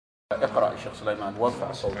اقرأ الشيخ سليمان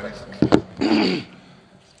وارفع صوتك.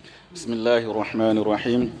 بسم الله الرحمن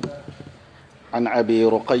الرحيم. عن أبي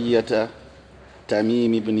رقية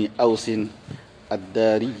تميم بن أوس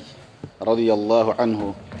ad-Dari رضي الله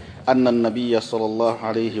عنه أن النبي صلى الله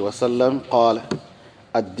عليه وسلم قال: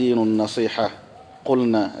 الدين النصيحة.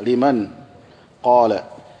 قلنا: لمن؟ قال: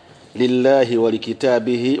 لله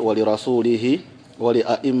ولكتابه ولرسوله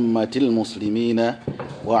ولأئمة المسلمين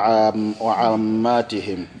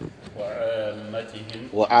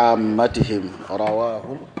وعاماتهم رواه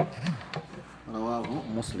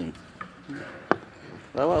مسلم.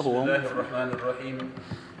 بسم الله الرحمن الرحيم.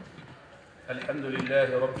 الحمد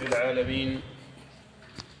لله رب العالمين،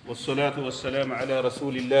 والصلاة والسلام على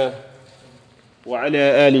رسول الله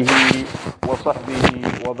وعلى آله وصحبه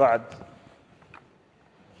وبعد.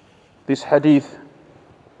 This hadith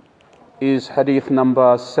is hadith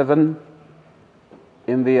number 7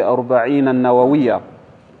 in the Arba'in al-Nawawiyah,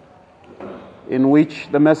 in which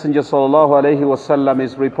the Messenger sallallahu alayhi wasallam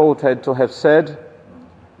is reported to have said,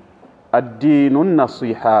 ad-Dinun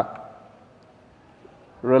nasiha.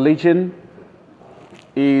 Religion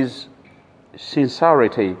is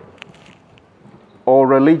sincerity, or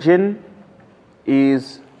religion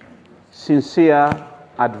is sincere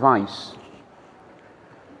advice.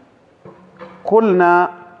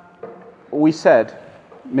 Qulna, we said,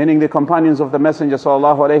 meaning the companions of the Messenger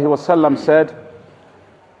sallallahu alayhi wasallam said,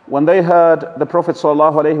 when they heard the Prophet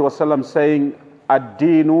sallallahu alayhi wasallam saying,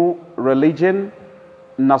 ad-Dinu, religion,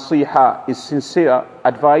 nasiha is sincere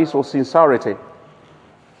advice or sincerity.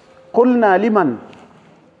 Qulna liman,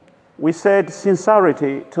 we said,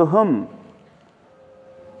 sincerity to whom?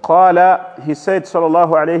 Qala, he said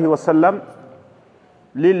sallallahu alayhi wasallam,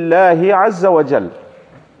 lillahi azza wa jal,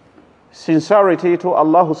 sincerity to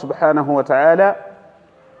Allah subhanahu wa ta'ala,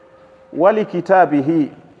 wali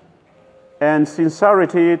kitabihi, and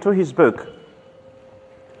sincerity to his book,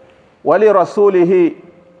 wali rasulihi,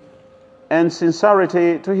 and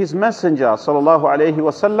sincerity to his messenger sallallahu alayhi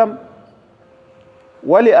wasallam,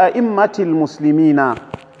 wali a'immatil muslimina,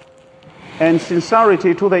 and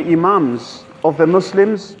sincerity to the imams of the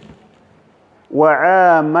Muslims, wa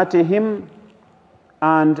ammatihim,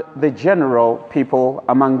 and the general people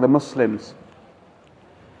among the Muslims.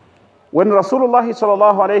 When Rasulullah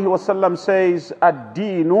sallallahu alayhi wasallam says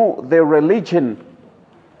ad-Dinu, the religion,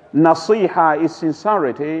 nasiha is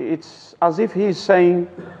sincerity, it's as if he is saying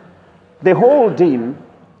the whole deen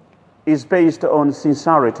is based on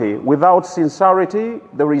sincerity. Without sincerity,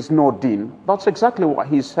 there is no deen. That's exactly what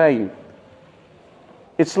he's saying.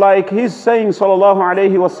 It's like he's saying sallallahu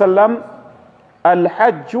alayhi wasallam,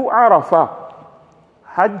 al-Hajju Arafah.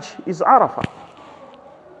 Hajj is Arafah.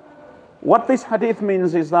 What this hadith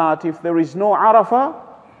means is that if there is no Arafah,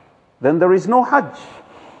 then there is no Hajj.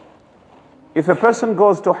 If a person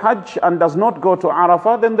goes to Hajj and does not go to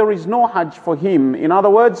Arafah, then there is no Hajj for him. In other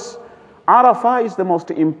words, Arafah is the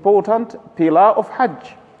most important pillar of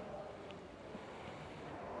Hajj.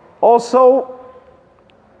 Also,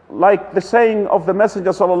 like the saying of the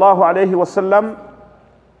Messenger sallallahu alayhi wasallam,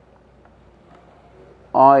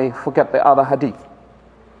 I forget the other hadith,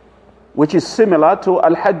 which is similar to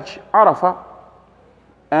Al-Hajj Arafah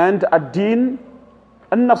and Ad-Din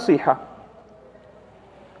An-Nasiha.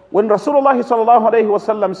 When Rasulullah sallallahu alayhi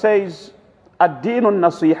wasallam says Ad-Din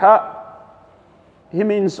An-Nasiha, he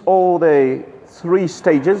means all the 3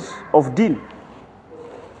 stages of Din.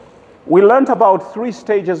 We learnt about 3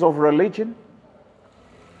 stages of religion.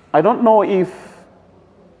 I don't know if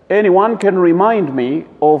anyone can remind me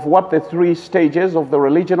of what the 3 stages of the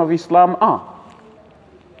religion of Islam are.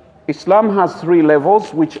 Islam has 3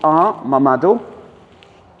 levels, which are Mamadu,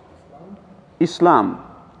 Islam,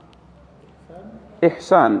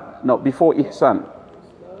 Ihsan, no, before Ihsan,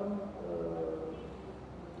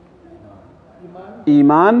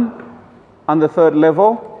 Iman, and the 3rd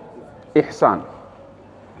level, Ihsan.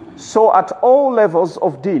 So at all levels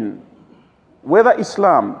of Deen, whether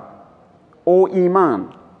Islam or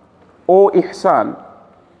Iman or Ihsan,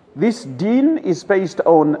 this Deen is based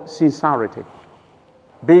on sincerity.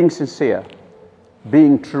 Being sincere,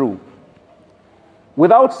 being true.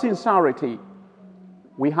 Without sincerity,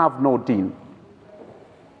 we have no deen.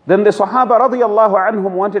 Then the Sahaba radiyallahu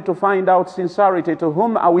anhum wanted to find out sincerity. To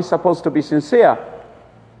whom are we supposed to be sincere?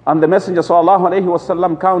 And the Messenger sallallahu alayhi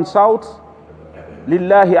wasallam counts out,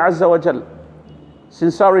 lillahi azza wa jal,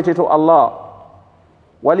 sincerity to Allah,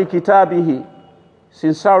 wali kitabihi,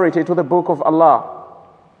 sincerity to the book of Allah,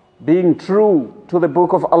 being true to the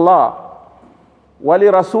book of Allah, wali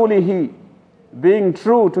rasulihi, being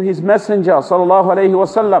true to his messenger sallallahu alayhi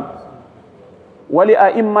wasallam, wali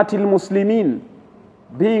a'immatil muslimin,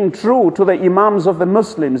 being true to the imams of the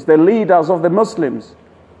Muslims, the leaders of the Muslims,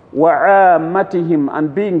 وَعَامَّتِهِمْ,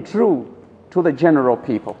 and being true to the general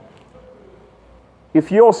people.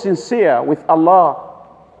 If you're sincere with Allah,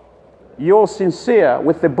 you're sincere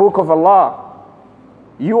with the book of Allah,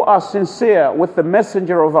 you are sincere with the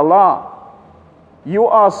messenger of Allah, you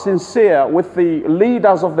are sincere with the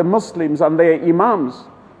leaders of the Muslims and their imams,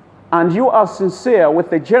 and you are sincere with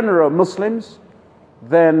the general Muslims,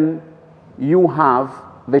 then you have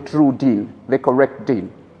the true deen, the correct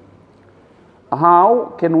deen.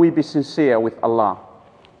 How can we be sincere with Allah?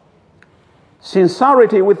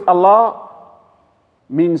 Sincerity with Allah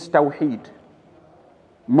means tawheed,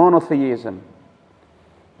 monotheism.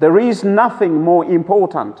 There is nothing more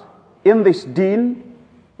important in this deen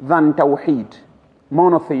than tawheed,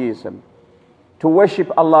 monotheism, to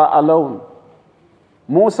worship Allah alone.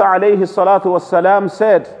 Musa alayhi salatu wassalam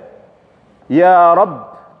said, Ya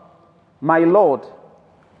Rabb, my Lord,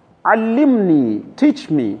 allimni, teach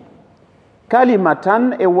me,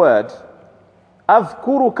 kalimatan, a word,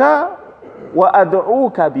 adhkuruka wa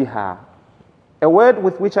ad'uka biha, a word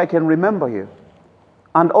with which I can remember you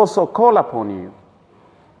and also call upon you.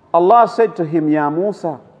 Allah said to him, Ya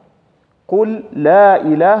Musa, qul la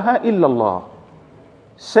ilaha illallah,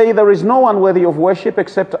 say there is no one worthy of worship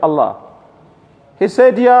except Allah. He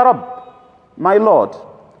said, Ya Rabb, my Lord,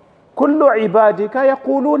 kullu ibadika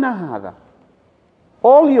yaquluna hadha,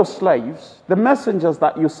 all your slaves, the messengers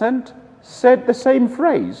that you sent, said the same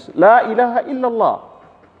phrase, la ilaha illallah.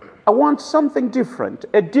 I want something different,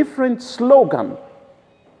 a different slogan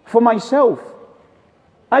for myself.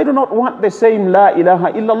 I do not want the same la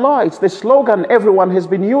ilaha illallah. It's the slogan everyone has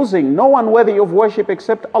been using. No one worthy of worship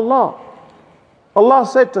except Allah. Allah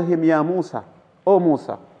said to him, Ya Musa, O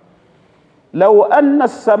Musa, لو أن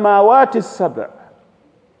السماوات السبع,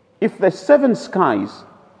 if the seven skies,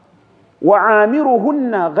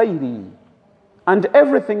 وعامرهن غيري, and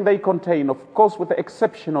everything they contain, of course with the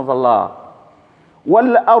exception of Allah,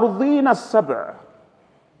 والأرضين السبع,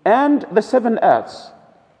 and the seven earths,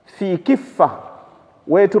 في كفة,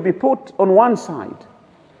 were to be put on one side,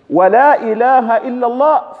 ولا إله إلا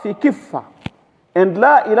الله في كفة, and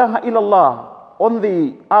لا إله إلا الله on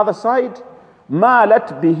the other side,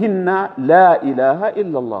 مالت بهن لا إله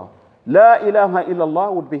إلا الله. لا إله إلا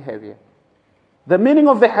الله would be heavier. The meaning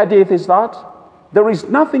of the hadith is that there is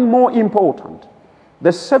nothing more important.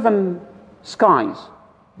 The seven skies,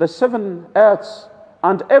 the seven earths,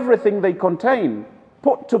 and everything they contain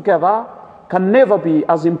put together can never be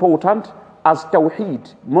as important as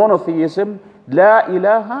tawheed, monotheism, la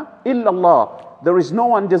ilaha illallah. There is no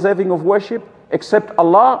one deserving of worship except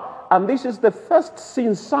Allah, and this is the first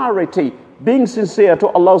sincerity, being sincere to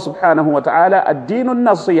Allah subhanahu wa ta'ala. Ad-Dinun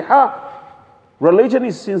nasiha, religion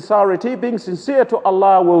is sincerity. Being sincere to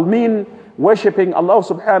Allah will mean worshipping Allah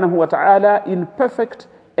subhanahu wa ta'ala in perfect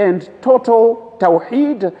and total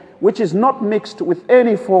tawheed, which is not mixed with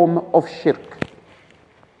any form of shirk.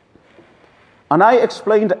 And I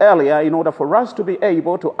explained earlier, in order for us to be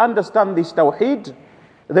able to understand this tawheed,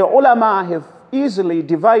 the ulama have easily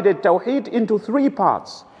divided tawheed into three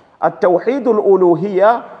parts: at-tawheed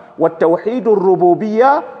al-uluhiyya, wat-tawheed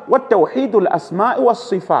al-rububiyya, wat-tawheed al-asma'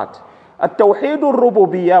 was-sifat. At-tawheed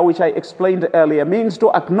al-rububiyya, which I explained earlier, means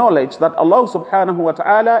to acknowledge that Allah subhanahu wa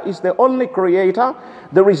ta'ala is the only creator.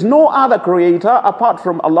 There is no other creator apart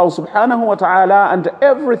from Allah subhanahu wa ta'ala, and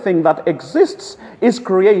everything that exists is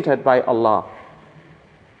created by Allah.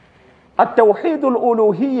 At-tawheed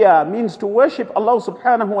al-uluhiyya means to worship Allah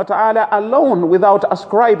subhanahu wa ta'ala alone without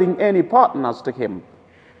ascribing any partners to Him.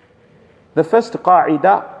 The first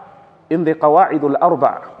qa'idah in the qawa'id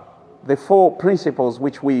al-arba', the four principles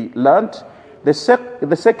which we learnt, the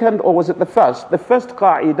second, or was it the first? The first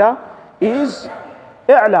qa'idah is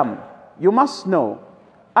i'lam, you must know,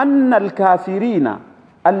 أن الكافرين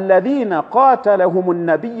الذين قاتلهم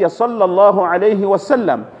النبي صلى الله عليه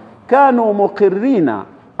وسلم كانوا مقرين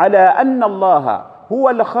على أن الله هو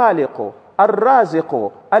الخالق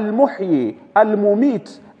الرازق المحيي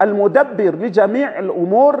المميت المدبر لجميع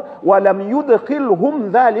الأمور ولم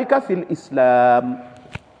يدخلهم ذلك في الإسلام.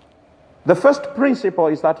 The first principle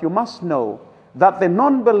is that you must know that the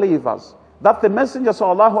non-believers, that the Messenger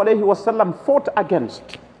sallallahu alaihi wasallam fought against,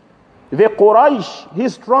 the Quraysh,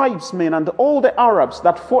 his tribesmen, and all the Arabs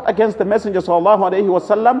that fought against the Messenger sallallahu alaihi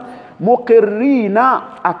wasallam,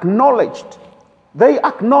 muqirrina, acknowledged,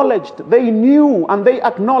 they knew and they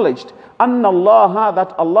acknowledged, anna Allah,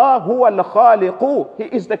 that Allah huwa al-khaliqu, He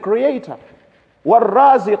is the creator,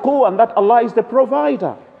 wal-raziqu, and that Allah is the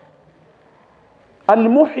provider,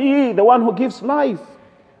 al-muhyi, the one who gives life,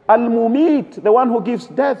 al-mumit, the one who gives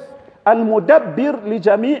death, Al-Mudabbir li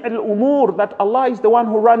jami' al-umur, that Allah is the one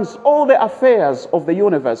who runs all the affairs of the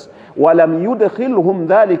universe. وَلَمْ يُدْخِلْهُمْ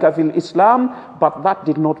ذَلِكَ فِي الْإِسْلَامِ, but that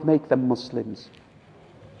did not make them Muslims.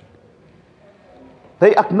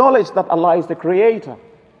 They acknowledge that Allah is the creator.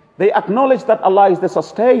 They acknowledge that Allah is the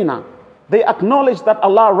sustainer. They acknowledge that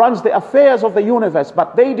Allah runs the affairs of the universe,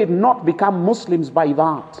 but they did not become Muslims by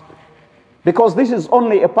that. Because this is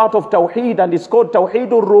only a part of Tawheed, and it's called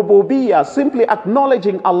Tawheedur Rububiyyah. Simply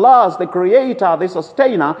acknowledging Allah as the creator, the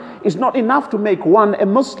sustainer, is not enough to make one a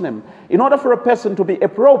Muslim. In order for a person to be a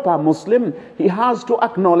proper Muslim, he has to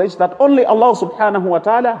acknowledge that only Allah subhanahu wa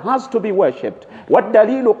ta'ala has to be worshipped.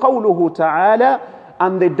 وَالدَّلِيلُ قَوْلُهُ تَعَالَى,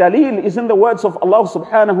 and the dalil is in the words of Allah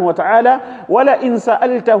subhanahu wa ta'ala, وَلَئِن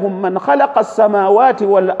سَأَلْتَهُم مَّنْ خَلَقَ السَّمَاوَاتِ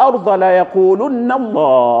وَالْأَرْضَ لَيَقُولُنَّ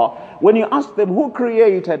اللَّهِ. When you ask them who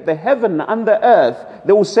created the heaven and the earth,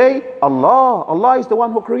 they will say, Allah. Allah is the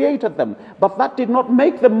one who created them. But that did not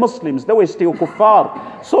make them Muslims. They were still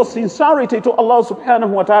kuffar. So sincerity to Allah subhanahu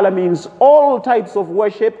wa ta'ala means all types of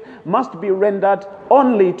worship must be rendered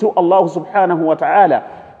only to Allah subhanahu wa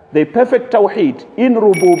ta'ala. The perfect tawheed in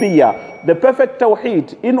rububiyyah, the perfect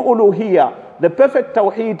tawheed in uluhiyyah, the perfect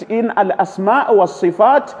tawheed in al-asma' wa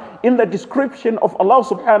sifat, in the description of Allah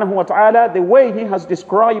subhanahu wa ta'ala, the way He has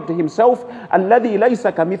described Himself, alladhi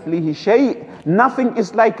laysa kamithlihi shay', nothing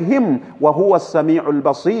is like Him, wa huwa as-sami'ul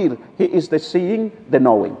basir, He is the seeing, the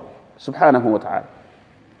knowing, subhanahu wa ta'ala.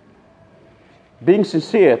 Being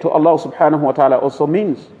sincere to Allah subhanahu wa ta'ala also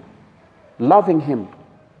means loving Him,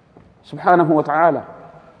 subhanahu wa ta'ala,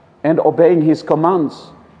 and obeying His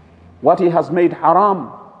commands. What He has made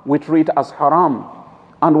haram, we treat as haram,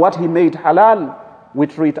 and what He made halal, we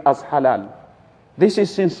treat as halal. This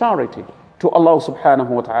is sincerity to Allah subhanahu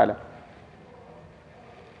wa ta'ala.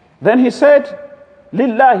 Then He said,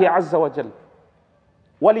 Lillahi azza wa jal,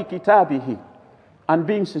 wali kitabihi, and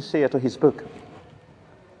being sincere to His book.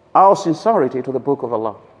 Our sincerity to the book of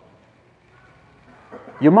Allah.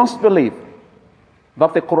 You must believe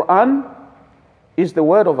that the Quran is the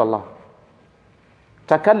word of Allah.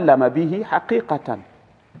 Takallama bihi haqiqatan.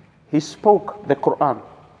 He spoke the Quran.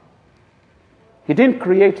 He didn't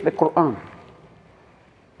create the Quran.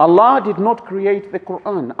 Allah did not create the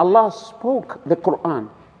Quran. Allah spoke the Quran.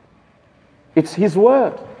 It's His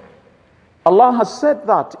word. Allah has said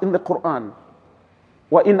that in the Quran.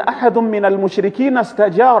 وَإِنْ أَحَدٌ مِّنَ الْمُشْرِكِينَ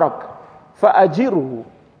اسْتَجَارَكَ فَأَجِرْهُ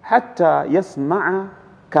حَتَّى يَسْمَعَ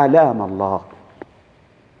كَلَامَ اللَّهِ.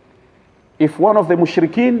 If one of the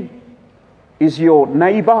mushrikeen is your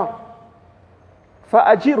neighbor,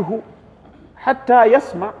 فَأَجِرْهُ حَتَّى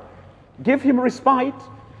يَسْمَعَ, give him respite,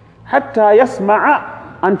 حَتَّى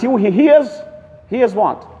يَسْمَعَ, until he hears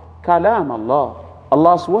what? كَلَامَ Allah,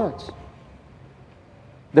 Allah's words.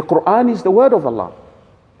 The Quran is the word of Allah,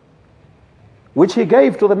 which He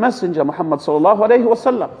gave to the Messenger Muhammad sallallahu alayhi wa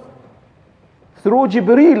sallam through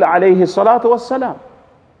Jibreel alayhi salatu wassalam.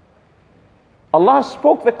 Allah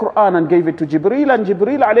spoke the Quran and gave it to Jibreel, and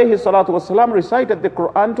Jibreel alayhi salatu wasalam recited the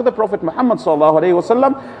Quran to the Prophet Muhammad sallallahu alayhi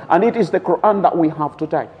wasallam, and it is the Quran that we have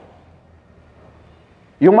today.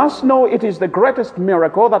 You must know it is the greatest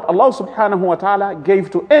miracle that Allah subhanahu wa ta'ala gave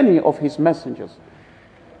to any of His messengers.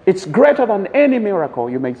 It's greater than any miracle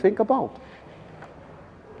you may think about.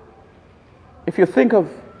 If you think of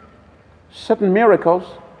certain miracles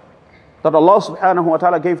that Allah subhanahu wa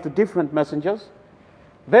ta'ala gave to different messengers,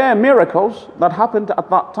 there are miracles that happened at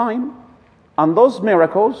that time, and those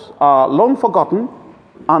miracles are long forgotten,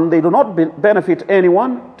 and they do not benefit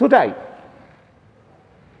anyone today.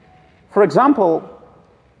 For example,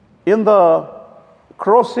 in the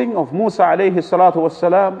crossing of Musa alayhi salatu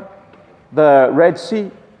wassalam, the Red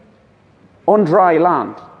Sea, on dry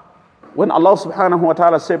land, when Allah subhanahu wa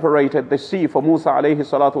ta'ala separated the sea for Musa alayhi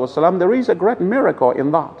salatu wassalam, there is a great miracle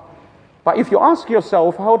in that. But if you ask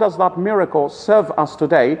yourself, how does that miracle serve us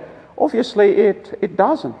today? Obviously, it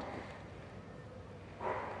doesn't.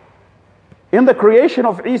 In the creation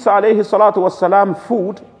of Isa alayhi salatu wassalam,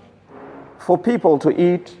 food for people to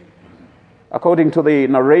eat, according to the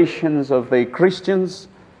narrations of the Christians,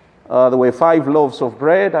 there were 5 loaves of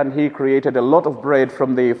bread, and He created a lot of bread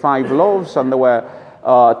from the 5 loaves, and there were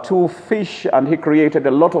 2 fish, and He created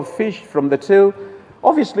a lot of fish from the 2.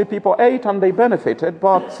 Obviously, people ate and they benefited,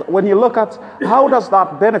 but when you look at how does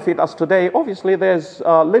that benefit us today, obviously there's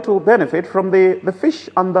little benefit from the fish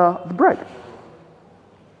and the bread.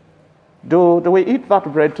 Do we eat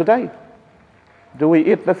that bread today? Do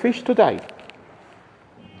we eat the fish today?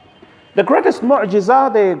 The greatest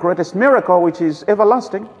mu'jizah, the greatest miracle, which is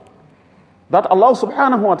everlasting, that Allah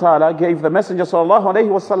subhanahu wa ta'ala gave the Messenger sallallahu alayhi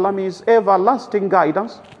wa sallam, is everlasting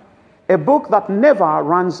guidance, a book that never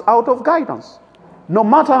runs out of guidance. no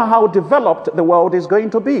matter how developed the world is going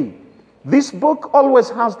to be. This book always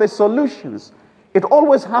has the solutions. It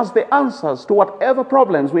always has the answers to whatever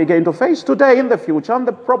problems we're going to face today, in the future, and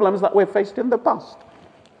the problems that we faced in the past.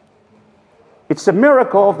 It's a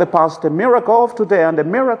miracle of the past, a miracle of today, and a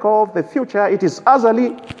miracle of the future. It is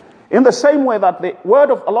azali. In the same way that the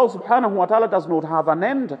word of Allah subhanahu wa ta'ala does not have an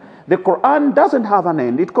end, the Quran doesn't have an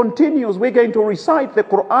end. It continues. We're going to recite the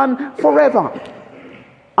Quran forever.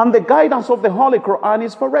 And the guidance of the Holy Quran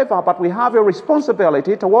is forever. But we have a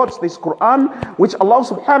responsibility towards this Quran, which Allah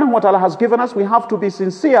subhanahu wa ta'ala has given us. We have to be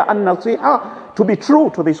sincere and nasiha, to be true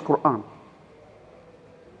to this Quran.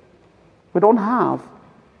 We don't have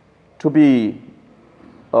to be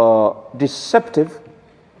deceptive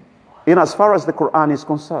in as far as the Quran is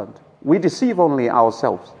concerned. We deceive only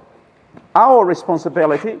ourselves. Our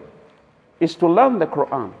responsibility is to learn the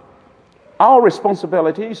Quran. Our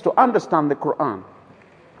responsibility is to understand the Quran.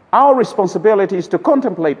 Our responsibility is to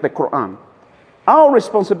contemplate the Quran. Our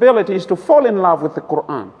responsibility is to fall in love with the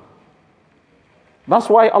Quran. That's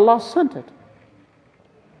why Allah sent it.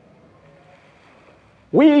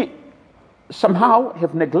 We somehow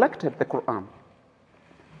have neglected the Quran.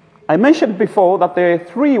 I mentioned before that there are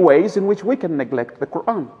 3 ways in which we can neglect the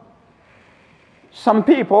Quran. Some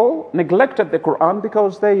people neglected the Quran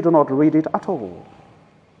because they do not read it at all.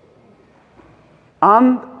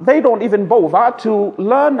 And they don't even bother to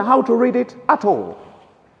learn how to read it at all.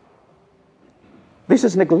 This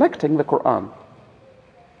is neglecting the Quran.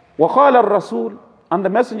 وَقَالَ الرَّسُولُ, and the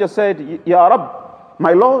messenger said, Ya Rabb,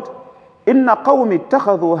 my Lord, إِنَّ قَوْمِ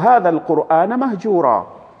اتَّخَذُوا هَذَا الْقُرْآنَ مَهْجُورًا.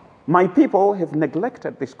 My people have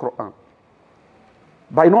neglected this Quran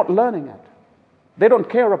by not learning it. They don't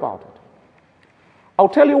care about it. I'll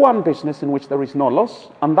tell you one business in which there is no loss,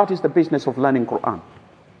 and that is the business of learning Quran.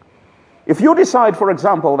 If you decide, for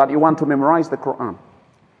example, that you want to memorize the Quran,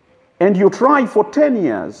 and you try for 10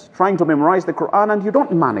 years trying to memorize the Quran and you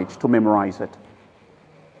don't manage to memorize it,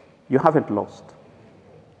 you haven't lost.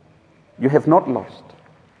 You have not lost.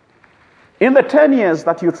 In the 10 years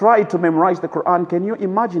that you tried to memorize the Quran, can you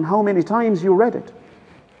imagine how many times you read it?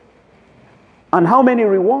 And how many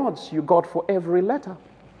rewards you got for every letter?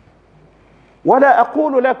 وَلَا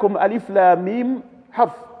أَقُولُ لَكُمْ أَلِفْ لَا مِيم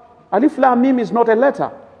حرف. Alif Lam Mim is not a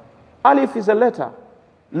letter. Alif is a letter.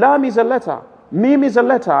 Lam is a letter. Mim is a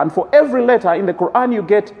letter. And for every letter in the Quran you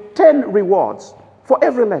get 10 rewards. For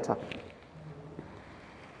every letter.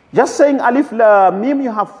 Just saying Alif Lam Mim,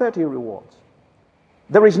 you have 30 rewards.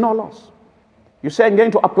 There is no loss. You say, I'm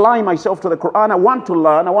going to apply myself to the Quran. I want to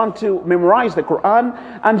learn. I want to memorize the Quran.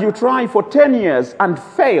 And you try for 10 years and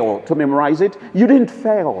fail to memorize it. You didn't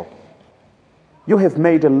fail. You have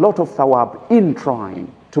made a lot of thawab in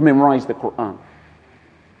trying to memorize the Quran.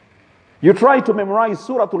 You try to memorize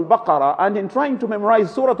Surah Al-Baqarah, and in trying to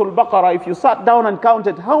memorize Surah Al-Baqarah, if you sat down and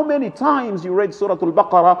counted how many times you read Surah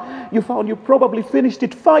Al-Baqarah, you found you probably finished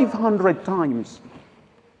it 500 times.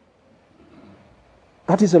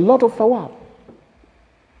 That is a lot of thawab.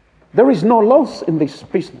 There is no loss in this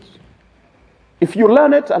business. If you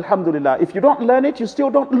learn it, alhamdulillah. If you don't learn it, you still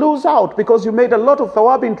don't lose out, because you made a lot of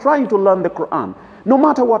thawab in trying to learn the Quran. No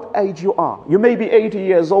matter what age you are. You may be 80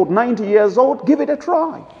 years old, 90 years old, give it a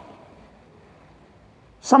try.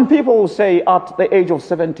 Some people will say at the age of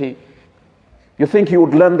 70, you think you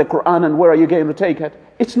would learn the Quran and where are you going to take it?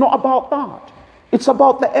 It's not about that. It's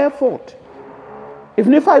about the effort.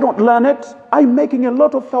 Even if I don't learn it, I'm making a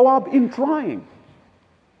lot of thawab in trying.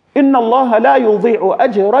 إِنَّ اللَّهَ لَا يُضِيعُ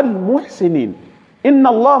أَجْرَ الْمُحْسِنِينَ إِنَّ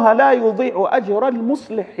اللَّهَ لَا يُضِيعُ أَجْرَ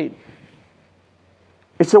الْمُصْلِحِينَ.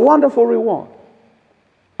 It's a wonderful reward.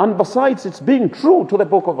 And besides, it's being true to the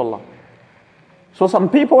book of Allah. So some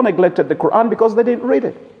people neglected the Quran because they didn't read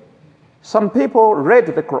it. Some people read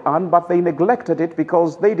the Quran, but they neglected it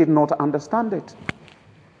because they did not understand it.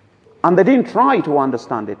 And they didn't try to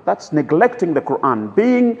understand it. That's neglecting the Quran,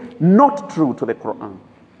 being not true to the Quran.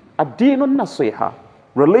 Ad-Dinun Nasiha.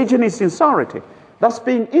 Religion is sincerity. That's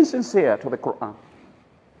being insincere to the Quran.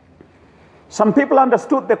 Some people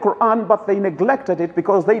understood the Quran, but they neglected it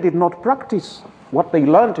because they did not practice what they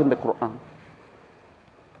learned in the Quran.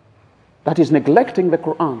 That is neglecting the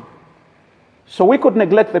Quran. So we could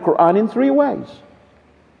neglect the Quran in 3 ways.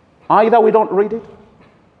 Either we don't read it,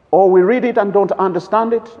 or we read it and don't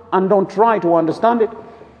understand it, and don't try to understand it,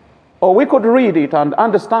 or we could read it and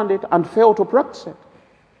understand it and fail to practice it.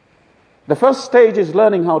 The first stage is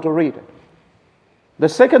learning how to read it. The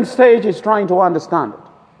second stage is trying to understand it.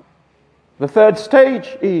 The third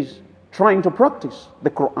stage is trying to practice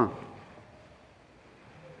the Quran.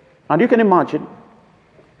 And you can imagine,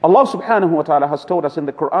 Allah subhanahu wa ta'ala has told us in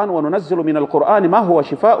the Quran, وَنُنَزِّلُ مِنَ الْقُرْآنِ مَا هُوَ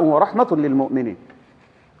شِفَاءٌ وَرَحْمَةٌ لِلْمُؤْمِنِينَ.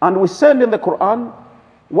 And we send in the Quran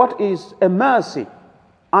what is a mercy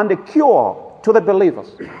and a cure to the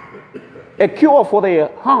believers. A cure for their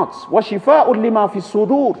hearts. وَشِفَاءٌ لِمَا فِي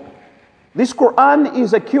الصُّدُورِ. This Quran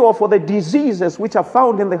is a cure for the diseases which are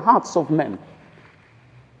found in the hearts of men.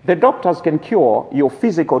 The doctors can cure your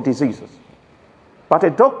physical diseases, but a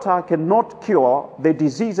doctor cannot cure the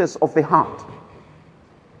diseases of the heart.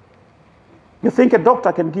 You think a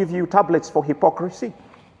doctor can give you tablets for hypocrisy?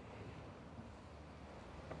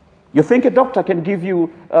 You think a doctor can give you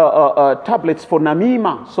tablets for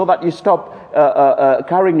namima so that you stop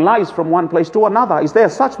carrying lies from one place to another? Is there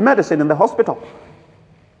such medicine in the hospital?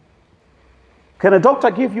 Can a doctor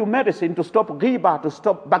give you medicine to stop ghiba, to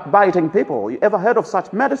stop backbiting people? You ever heard of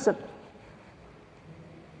such medicine?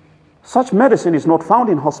 Such medicine is not found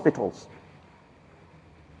in hospitals.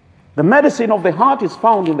 The medicine of the heart is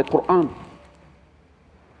found in the Quran.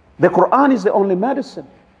 The Quran is the only medicine.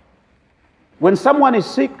 When someone is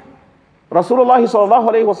sick, Rasulullah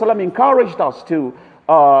ﷺ encouraged us to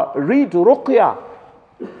read Ruqayyah,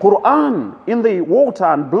 Quran in the water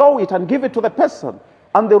and blow it and give it to the person.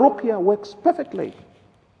 And the Ruqayyah works perfectly.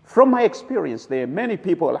 From my experience, there are many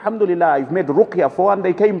people, alhamdulillah, I've made Ruqayyah for, and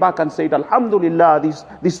they came back and said, alhamdulillah,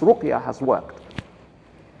 this Ruqayyah has worked.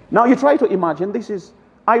 Now you try to imagine,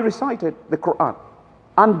 I recited the Quran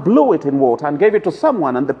and blew it in water and gave it to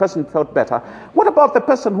someone and the person felt better. What about the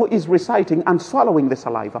person who is reciting and swallowing the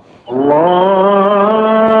saliva? Allah.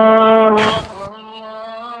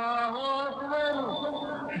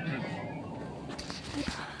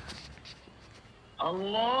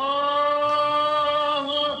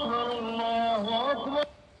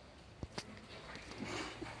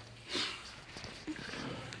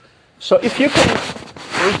 So if you can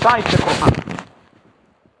recite the Quran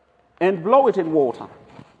and blow it in water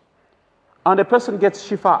and a person gets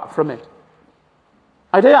shifa from it,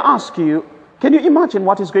 I dare ask you, can you imagine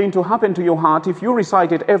what is going to happen to your heart if you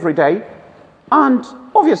recite it every day? And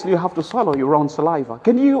obviously you have to swallow your own saliva.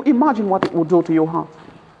 Can you imagine what it would do to your heart?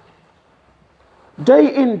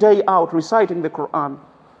 Day in, day out, reciting the Quran,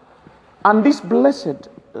 and this blessed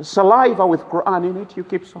saliva with Quran in it, you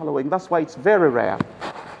keep swallowing. That's why it's very rare.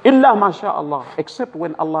 Illa masha'Allah, except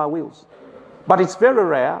when Allah wills. But it's very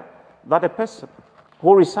rare that a person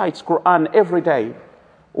who recites Quran every day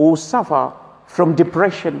will suffer from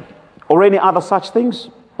depression or any other such things.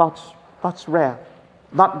 That's rare.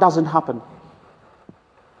 That doesn't happen.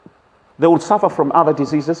 They will suffer from other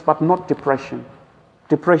diseases, but not depression.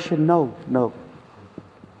 Depression, no.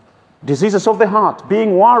 Diseases of the heart,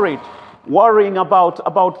 being worrying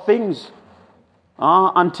about things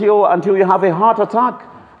until you have a heart attack.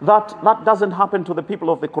 That doesn't happen to the people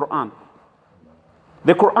of the Quran.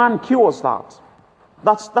 The Quran cures that.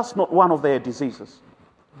 That's not one of their diseases.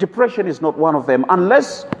 Depression is not one of them,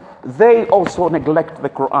 unless they also neglect the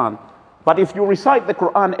Quran. But if you recite the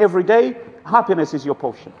Quran every day, happiness is your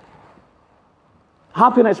portion.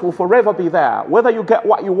 Happiness will forever be there. Whether you get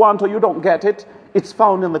what you want or you don't get it, it's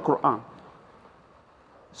found in the Quran.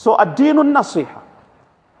 So ad-Dinun Nasiha.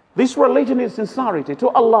 This religion is sincerity to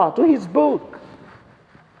Allah, to His book.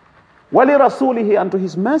 Wali Rasulihi, and to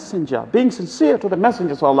His messenger. Being sincere to the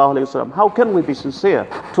messenger sallallahu alayhi wa sallam. How can we be sincere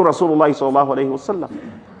to Rasulullah sallallahu alayhi wa sallam?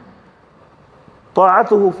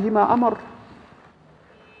 Ta'atuhu fima amar.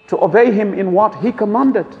 To obey him in what he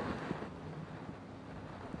commanded.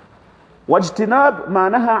 Wajtinab ma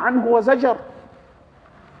naha anhu wa zajar.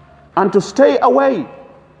 And to stay away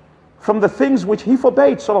from the things which he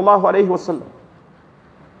forbade sallallahu alayhi wa sallam.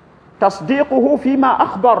 Tasdiquhu fima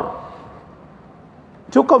akhbar.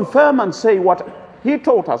 To confirm and say what he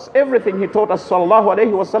taught us, everything he taught us sallallahu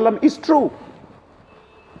alayhi wa sallam is true.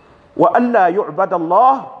 Wa alla yu'bad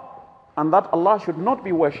Allah, and that Allah should not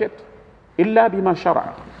be worshipped illa bima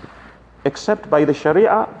shara'a, except by the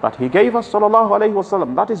sharia that he gave us sallallahu alayhi wa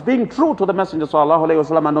sallam. That is being true to the messenger sallallahu alayhi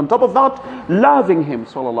wa sallam, and on top of that, loving him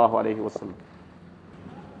sallallahu alayhi wa sallam.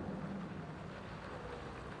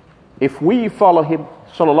 If we follow him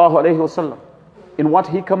sallallahu alayhi wa sallam in what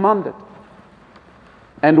he commanded,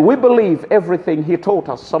 and we believe everything he taught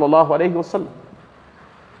us sallallahu alayhi wa sallam,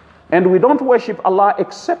 and we don't worship Allah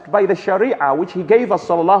except by the sharia which he gave us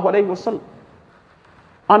sallallahu alayhi wa sallam,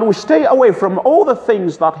 and we stay away from all the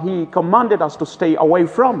things that he commanded us to stay away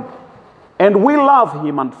from, and we love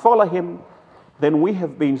him and follow him, then we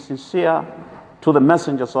have been sincere to the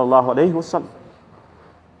messenger sallallahu alayhi wa sallam.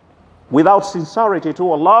 Without sincerity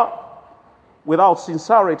to Allah, without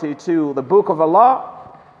sincerity to the book of Allah,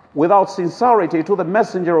 without sincerity to the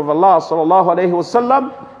messenger of Allah sallallahu alayhi wa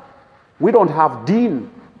sallam, we don't have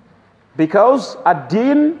deen, because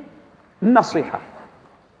ad-din nasiha.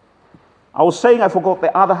 I was saying, I forgot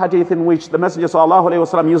the other hadith in which the Messenger sallallahu alayhi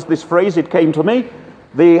wasallam used this phrase. It came to me.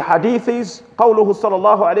 The hadith is قوله صلى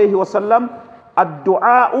الله عليه وسلم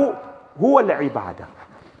الدعاء هو العبادة.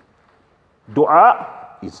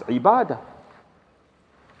 Dua is ibadah.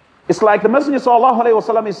 It's like the Messenger sallallahu alayhi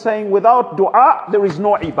wasallam is saying, without dua there is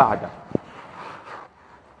no ibadah.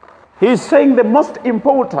 He is saying the most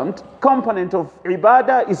important component of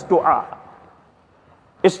ibadah is dua.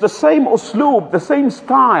 It's the same usloob, the same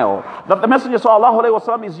style that the Messenger sallallahu alayhi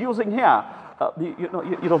wasallam is using here.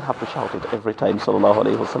 You don't have to shout it every time, sallallahu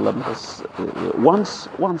alayhi wasallam.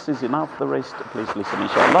 Once is enough. The rest, please listen,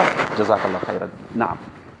 inshallah. Jazakallah khairan. Naam.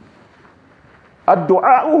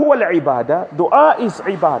 Ad-du'a huwa al-ibadah. Dua is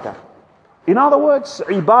ibadah. In other words,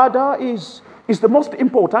 ibadah is the most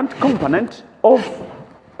important component of.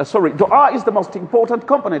 Dua is the most important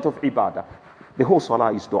component of ibadah. The whole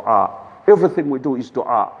salah is dua. Everything we do is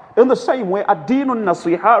dua. In the same way, ad-dinun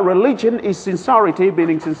nasiha, religion is sincerity,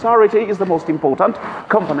 meaning sincerity is the most important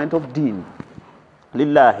component of deen.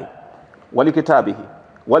 Lillahi, wa li kitabihi,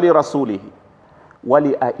 wa li rasulihi, wa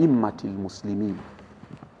li a'immatil muslimin.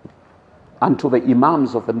 And to the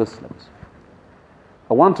imams of the Muslims.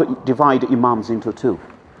 I want to divide imams into two.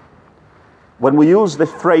 When we use the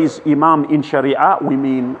phrase imam in Sharia, we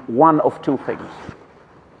mean one of two things.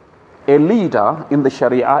 A leader in the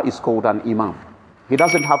Sharia is called an imam. He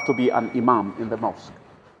doesn't have to be an imam in the mosque.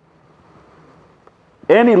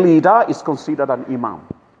 Any leader is considered an imam.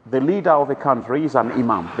 The leader of a country is an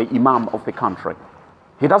imam, the imam of the country.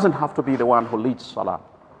 He doesn't have to be the one who leads salah.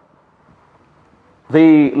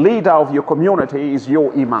 The leader of your community is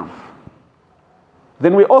your imam.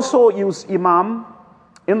 Then we also use imam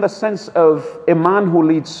in the sense of a man who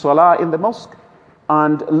leads salah in the mosque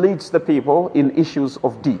and leads the people in issues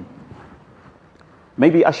of deen.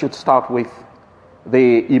 Maybe I should start with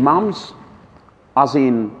the imams, as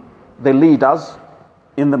in the leaders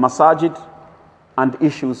in the masajid and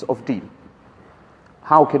issues of deen.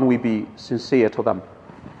 How can we be sincere to them?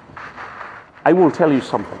 I will tell you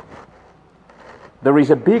something. There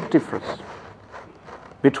is a big difference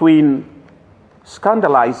between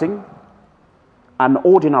scandalizing an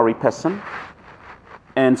ordinary person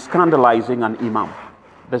and scandalizing an imam.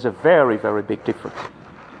 There's a very, very big difference.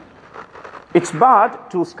 It's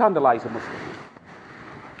bad to scandalize a Muslim.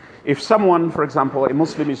 If someone, for example, a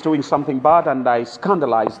Muslim is doing something bad and I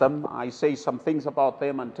scandalize them, I say some things about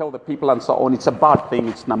them and tell the people and so on, it's a bad thing,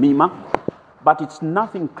 it's namima, but it's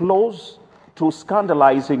nothing close to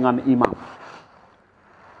scandalizing an imam.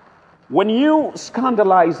 When you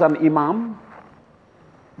scandalize an imam,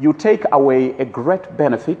 you take away a great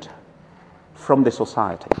benefit from the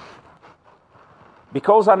society.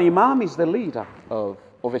 Because an imam is the leader of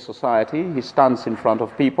a society. He stands in front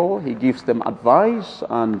of people, he gives them advice,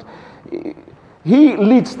 and he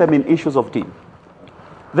leads them in issues of deen.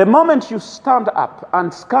 The moment you stand up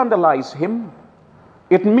and scandalize him,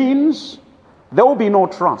 it means there will be no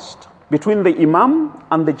trust between the imam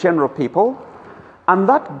and the general people, and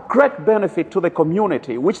that great benefit to the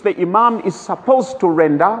community, which the imam is supposed to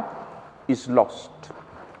render, is lost.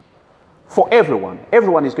 For everyone.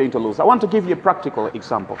 Everyone is going to lose. I want to give you a practical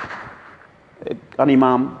example. An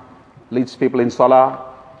imam leads people in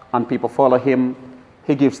salah, and people follow him.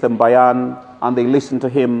 He gives them bayan, and they listen to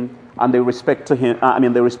him, and they respect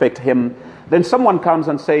him. Then someone comes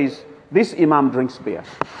and says, this imam drinks beer.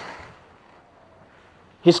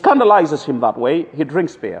 He scandalizes him that way. He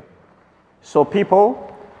drinks beer. So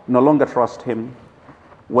people no longer trust him.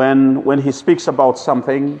 When he speaks about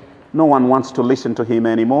something, no one wants to listen to him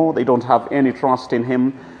anymore. They don't have any trust in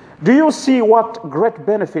him. Do you see what great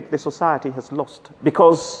benefit the society has lost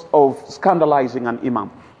because of scandalizing an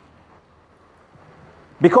imam?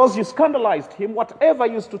 Because you scandalized him, whatever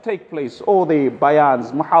used to take place, all the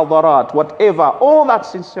bayans, muhadarat, whatever, all that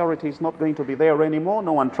sincerity is not going to be there anymore.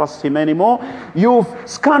 No one trusts him anymore. You've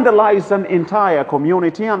scandalized an entire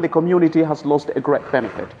community, and the community has lost a great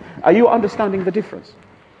benefit. Are you understanding the difference?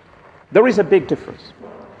 There is a big difference.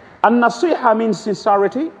 An-nasiha means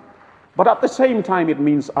sincerity, but at the same time it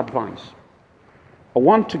means advice. I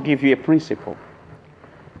want to give you a principle.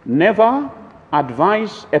 Never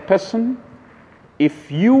advise a person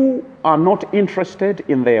if you are not interested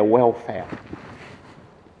in their welfare.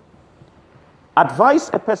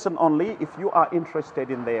 Advise a person only if you are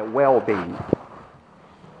interested in their well-being.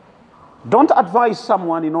 Don't advise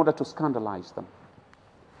someone in order to scandalize them.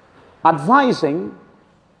 Advising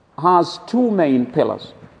has two main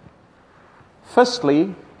pillars.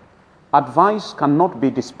 Firstly, advice cannot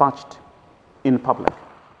be dispatched in public.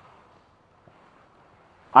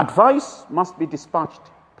 Advice must be dispatched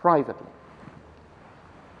privately.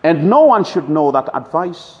 And no one should know that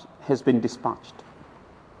advice has been dispatched.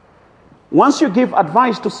 Once you give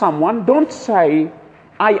advice to someone, don't say,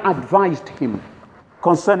 I advised him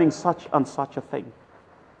concerning such and such a thing.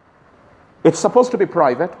 It's supposed to be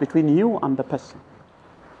private between you and the person.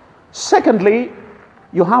 Secondly,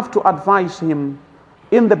 you have to advise him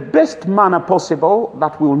in the best manner possible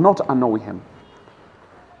that will not annoy him.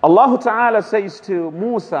 Allah Ta'ala says to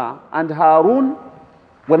Musa and Harun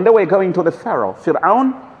when they were going to the Pharaoh,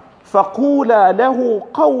 Fir'aun, فَقُولَا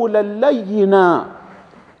لَهُ قَوْلًا لَيِّنًا.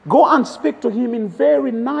 Go and speak to him in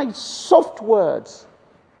very nice, soft words.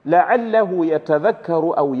 لَعَلَّهُ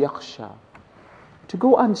يَتَذَكَّرُ أَوْ يَخْشَى. To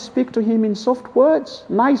go and speak to him in soft words,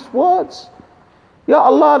 nice words. Ya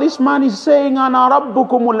Allah, this man is saying, Ana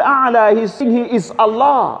Rabbukumul A'la. He's saying he is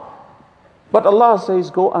Allah. But Allah says,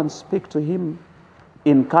 go and speak to him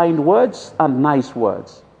in kind words and nice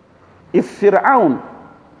words. If Fir'aun,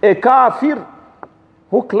 a kafir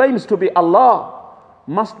who claims to be Allah,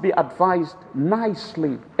 must be advised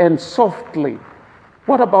nicely and softly,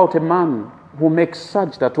 what about a man who makes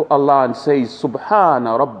sajda to Allah and says,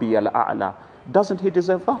 Subhana Rabbi al-A'la? Doesn't he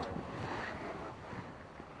deserve that?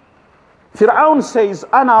 Fir'aun says,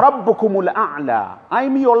 Ana Rabbukumul A'la.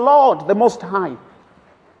 I'm your Lord, the Most High.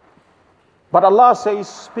 But Allah says,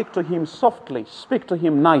 speak to him softly, speak to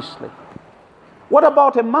him nicely. What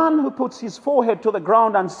about a man who puts his forehead to the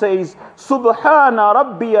ground and says, Subhana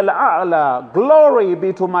Rabbi al-A'la, glory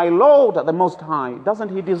be to my Lord, the Most High? Doesn't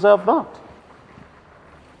he deserve that?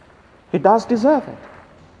 He does deserve it.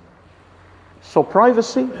 So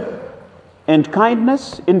privacy and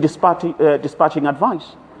kindness in dispatching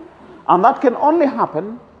advice. And that can only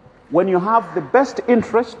happen when you have the best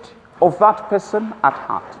interest of that person at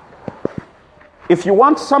heart. If you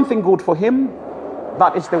want something good for him,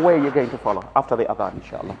 that is the way you're going to follow after the adhan,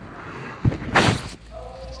 inshallah.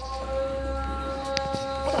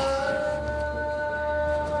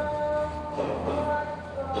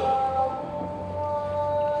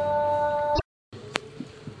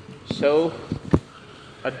 So,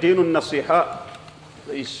 ad-Dinun Nasiha,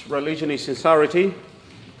 this religion is sincerity,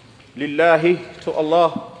 lillahi, to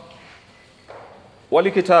Allah, wa li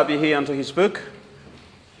kitabihi, and to his book,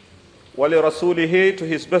 wa li rasulihi, to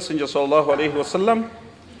his messenger sallallahu alayhi wa sallam,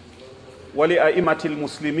 wa li a'immatil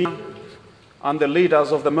muslimin, and the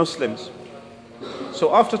leaders of the Muslims.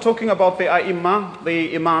 So after talking about the a'imma,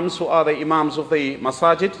 the imams who are the imams of the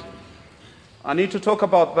masajid, I need to talk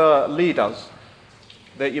about the leaders.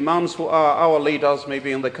 The imams who are our leaders,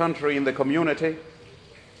 maybe in the country, in the community,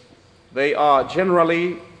 they are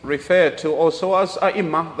generally referred to also as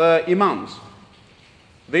a'imma, the imams.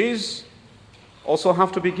 These also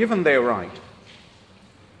have to be given their right.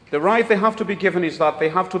 The right they have to be given is that they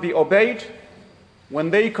have to be obeyed when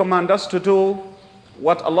they command us to do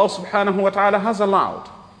what Allah subhanahu wa ta'ala has allowed.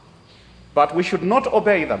 But we should not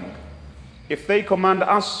obey them if they command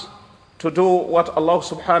us to do what Allah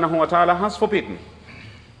subhanahu wa ta'ala has forbidden.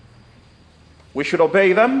 We should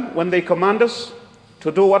obey them when they command us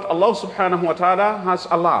to do what Allah subhanahu wa ta'ala has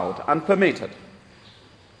allowed and permitted.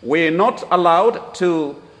 We're not allowed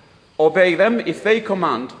to obey them if they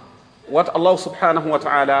command what Allah subhanahu wa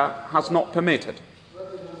ta'ala has not permitted.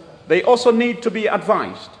 They also need to be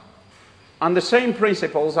advised, and the same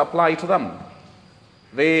principles apply to them.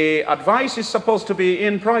 The advice is supposed to be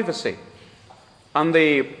in privacy, and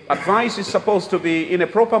the advice is supposed to be in a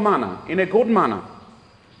proper manner, in a good manner.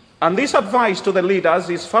 And this advice to the leaders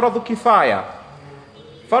is faradu kifaya.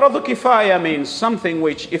 Faradu kifaya means something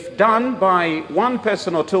which, if done by one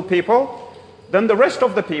person or two people, then the rest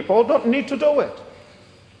of the people don't need to do it.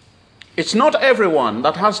 It's not everyone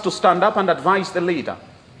that has to stand up and advise the leader.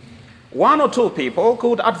 One or two people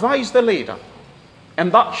could advise the leader,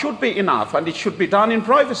 and that should be enough, and it should be done in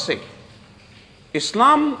privacy.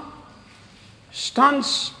 Islam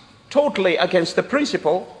stands totally against the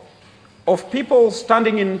principle of people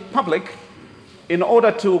standing in public in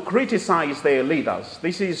order to criticize their leaders.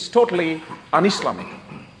 This is totally un-Islamic.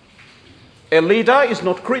 A leader is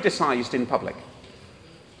not criticized in public.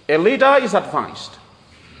 A leader is advised,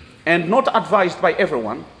 and not advised by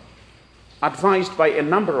everyone, advised by a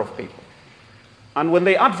number of people. And when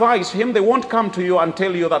they advise him, they won't come to you and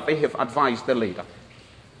tell you that they have advised the leader.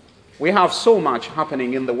 We have so much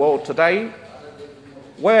happening in the world today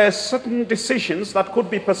where certain decisions that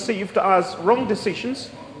could be perceived as wrong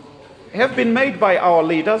decisions have been made by our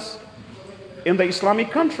leaders in the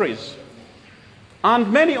Islamic countries.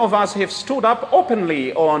 And many of us have stood up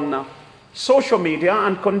openly on social media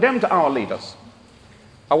and condemned our leaders.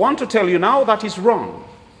 I want to tell you now that is wrong.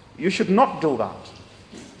 You should not do that.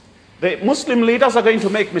 The Muslim leaders are going to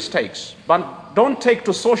make mistakes, but don't take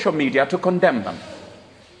to social media to condemn them.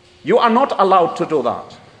 You are not allowed to do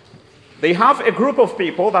that. They have a group of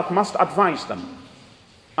people that must advise them.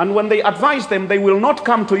 And when they advise them, they will not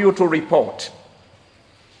come to you to report.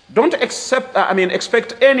 Don't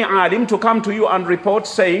expect any alim to come to you and report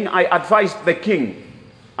saying, I advised the king,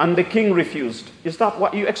 and the king refused. Is that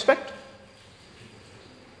what you expect?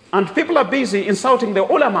 And people are busy insulting the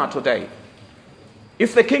ulama today.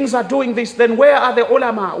 If the kings are doing this, then where are the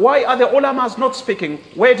ulama? Why are the ulamas not speaking?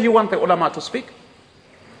 Where do you want the ulama to speak?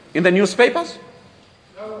 In the newspapers?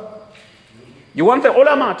 You want the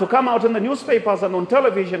ulama to come out in the newspapers and on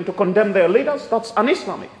television to condemn their leaders? That's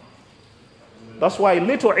un-Islamic. That's why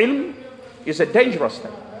little ilm is a dangerous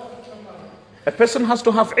thing. A person has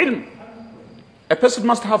to have ilm. A person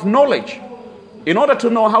must have knowledge in order to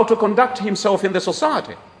know how to conduct himself in the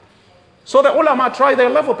society. So the ulama try their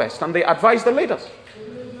level best and they advise the leaders.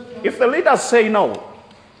 If the leaders say no,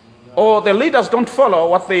 or the leaders don't follow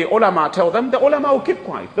what the ulama tell them, the ulama will keep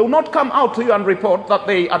quiet. They will not come out to you and report that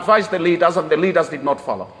they advised the leaders and the leaders did not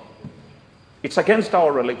follow. It's against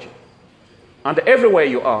our religion. And everywhere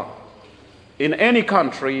you are, in any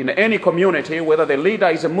country, in any community, whether the leader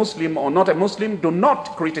is a Muslim or not a Muslim, do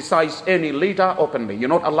not criticize any leader openly. You're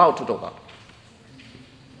not allowed to do that.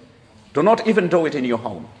 Do not even do it in your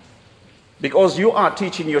home. Because you are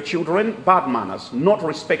teaching your children bad manners, not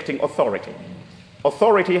respecting authority.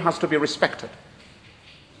 Authority has to be respected.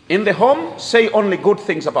 In the home, say only good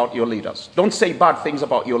things about your leaders. Don't say bad things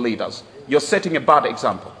about your leaders. You're setting a bad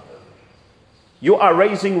example. You are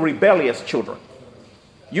raising rebellious children.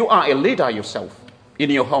 You are a leader yourself in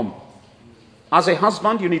your home. As a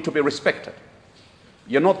husband, you need to be respected.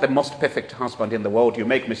 You're not the most perfect husband in the world. You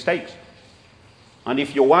make mistakes. And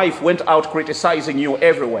if your wife went out criticizing you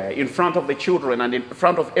everywhere, in front of the children and in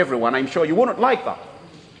front of everyone, I'm sure you wouldn't like that.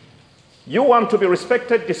 You want to be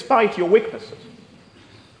respected despite your weaknesses.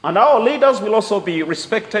 And our leaders will also be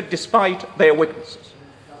respected despite their weaknesses.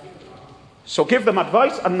 So give them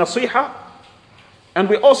advice and nasiha. And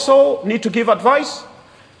we also need to give advice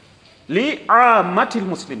li'amatil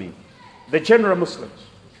muslimin, the general Muslims.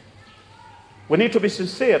 We need to be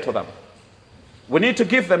sincere to them. We need to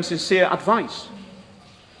give them sincere advice.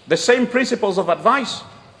 The same principles of advice.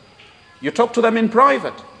 You talk to them in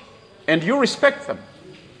private and you respect them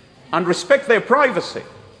and respect their privacy.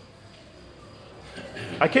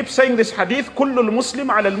 I keep saying this hadith, kullul muslim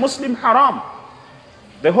ala al-muslim haram.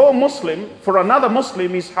 The whole Muslim for another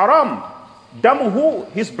Muslim is haram.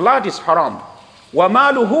 Damuhu, his blood is haram. Wa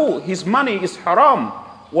maluhu, his money is haram.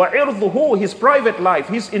 Wa irduhu, his private life,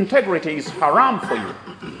 his integrity is haram for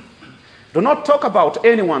you. Do not talk about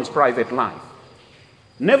anyone's private life.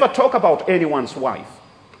 Never talk about anyone's wife.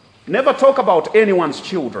 Never talk about anyone's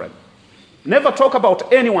children. Never talk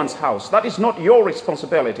about anyone's house. That is not your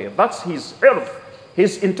responsibility. That's his earth,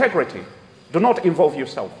 his integrity. Do not involve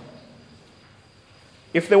yourself.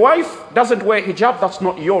 If the wife doesn't wear hijab, that's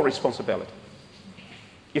not your responsibility.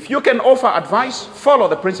 If you can offer advice, follow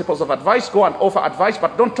the principles of advice, go and offer advice,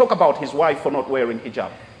 but don't talk about his wife for not wearing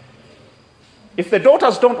hijab. If the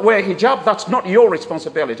daughters don't wear hijab, that's not your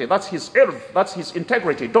responsibility. That's his earth, that's his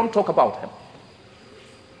integrity. Don't talk about him.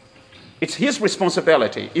 It's his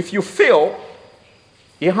responsibility. If you feel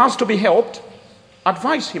he has to be helped,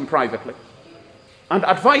 advise him privately and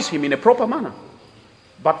advise him in a proper manner.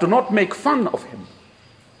 But do not make fun of him.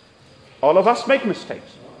 All of us make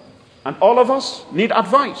mistakes. And all of us need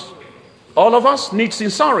advice. All of us need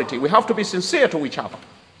sincerity. We have to be sincere to each other.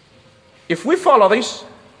 If we follow this,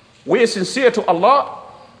 we are sincere to Allah,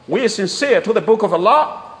 we are sincere to the book of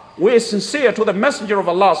Allah, we are sincere to the messenger of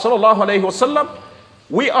Allah sallallahu alayhi wasallam,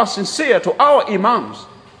 we are sincere to our imams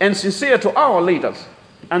and sincere to our leaders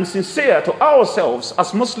and sincere to ourselves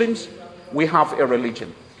as Muslims, we have a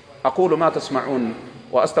religion. أقول ما تسمعون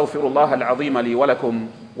وأستغفر الله العظيم لي ولكم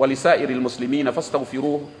ولسائر المسلمين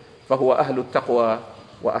فاستغفروه فهو أهل التقوى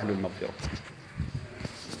وأهل المغفرة.